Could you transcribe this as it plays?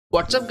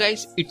What's up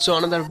guys, it's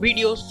another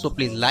video, so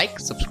please like,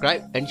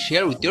 subscribe and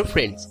share with your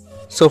friends.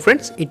 So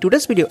friends, in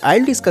today's video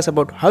I'll discuss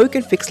about how you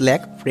can fix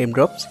lag, frame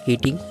drops,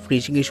 heating,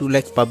 freezing issue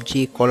like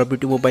Pubg, Call of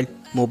Duty Mobile,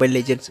 Mobile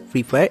Legends,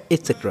 Free Fire,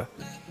 etc.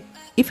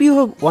 If you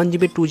have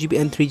 1GB, 2GB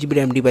and 3GB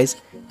RAM device,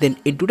 then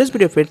in today's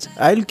video friends,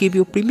 I'll give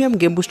you premium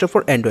game booster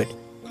for Android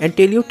and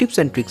tell you tips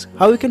and tricks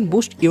how you can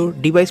boost your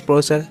device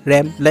processor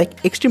RAM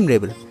like extreme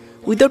level.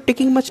 Without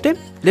taking much time,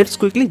 let's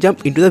quickly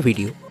jump into the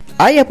video.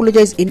 I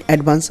apologize in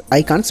advance,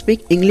 I can't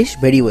speak English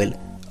very well.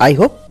 I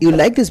hope you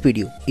like this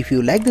video. If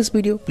you like this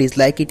video, please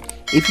like it.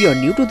 If you are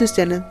new to this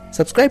channel,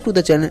 subscribe to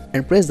the channel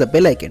and press the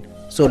bell icon.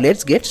 So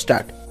let's get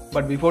started.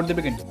 But before they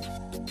begin,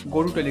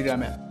 go to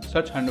Telegram app,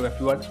 search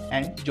Handographyworld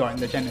and join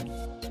the channel.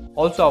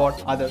 Also our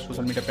other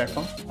social media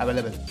platforms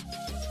available.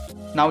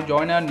 Now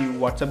join our new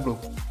WhatsApp group,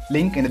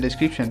 link in the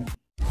description.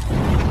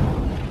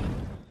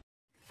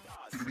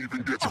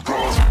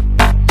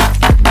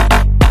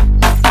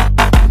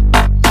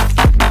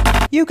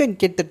 You can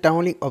get the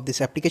download link of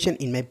this application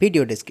in my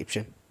video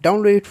description.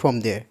 Download it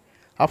from there.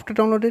 After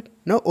downloaded,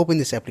 now open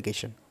this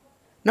application.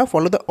 Now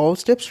follow the all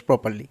steps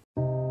properly.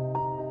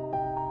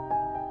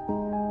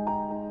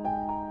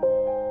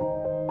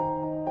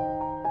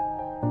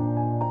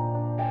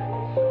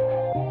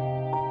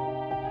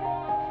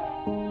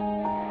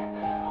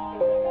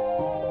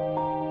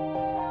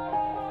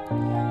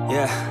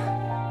 Yeah.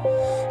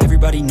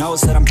 Everybody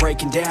knows that I'm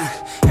breaking down.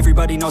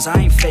 Everybody knows I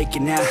ain't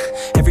faking now.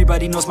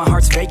 Everybody knows my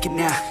heart's vacant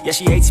now. Yeah,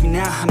 she hates me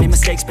now, I made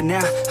mistakes but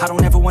now I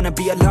don't ever wanna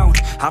be alone.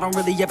 I don't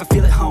really ever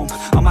feel at home.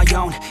 On my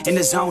own, in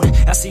the zone,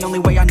 that's the only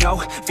way I know.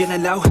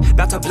 Feeling low,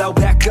 about to blow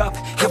back up.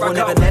 Here I won't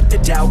ever let the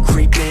doubt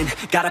creep in.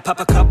 Gotta pop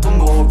a couple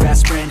more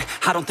aspirin.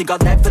 I don't think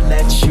I'll ever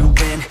let you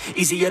in.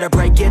 Easier to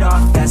break it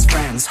off best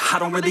friends. I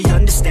don't really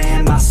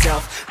understand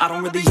myself. I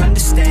don't really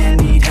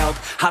understand, need help.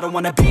 I don't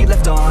wanna be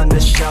left on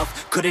the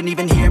shelf. Couldn't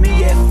even hear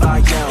me if I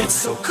yelled. It's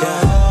so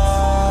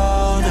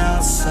cold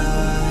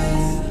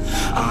outside,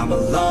 I'm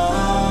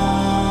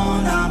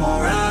alone, I'm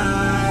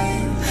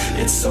alright.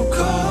 It's so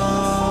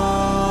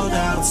cold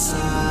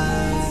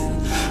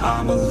outside,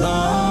 I'm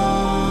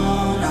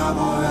alone, I'm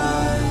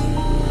alright.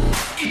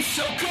 It's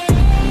so cold.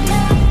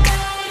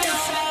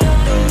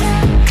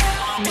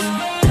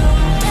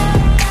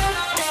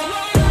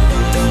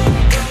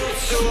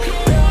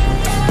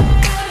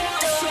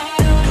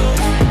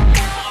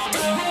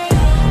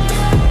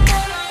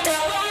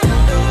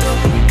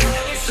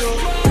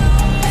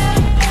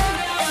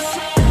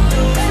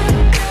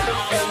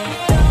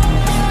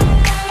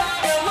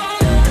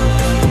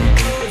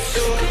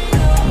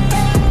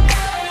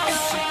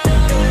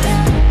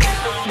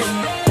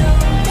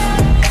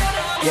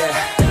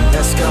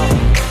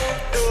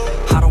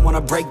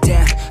 Break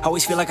down,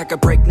 always feel like I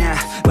could break now,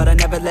 but I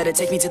never let it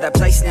take me to that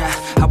place now.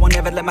 I won't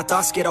ever let my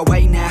thoughts get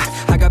away now.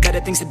 I got better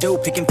things to do,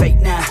 picking fate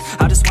now.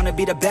 I just wanna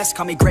be the best,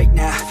 call me great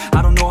now.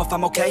 I don't know if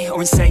I'm okay or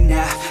insane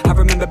now. I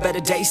remember better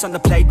days on the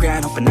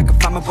playground, hoping I can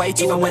find my way.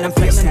 Even when I'm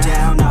feeling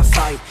down, I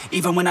fight.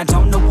 Even when I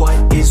don't know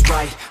what is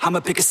right, I'ma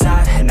pick a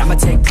side and I'ma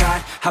take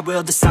pride. I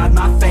will decide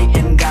my fate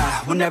and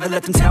I will never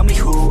let them tell me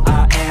who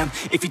I am.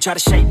 If you try to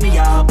shape me,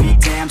 I'll be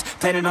damned.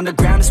 Planet on the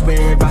ground is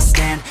where I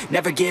stand.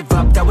 Never give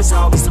up, that was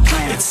always the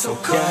plan. It's so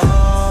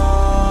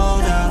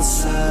cold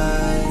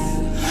outside,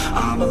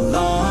 I'm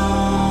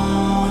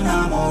alone,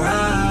 I'm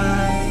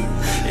alright.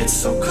 It's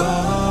so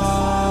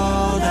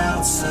cold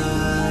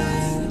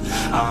outside,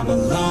 I'm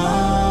alone.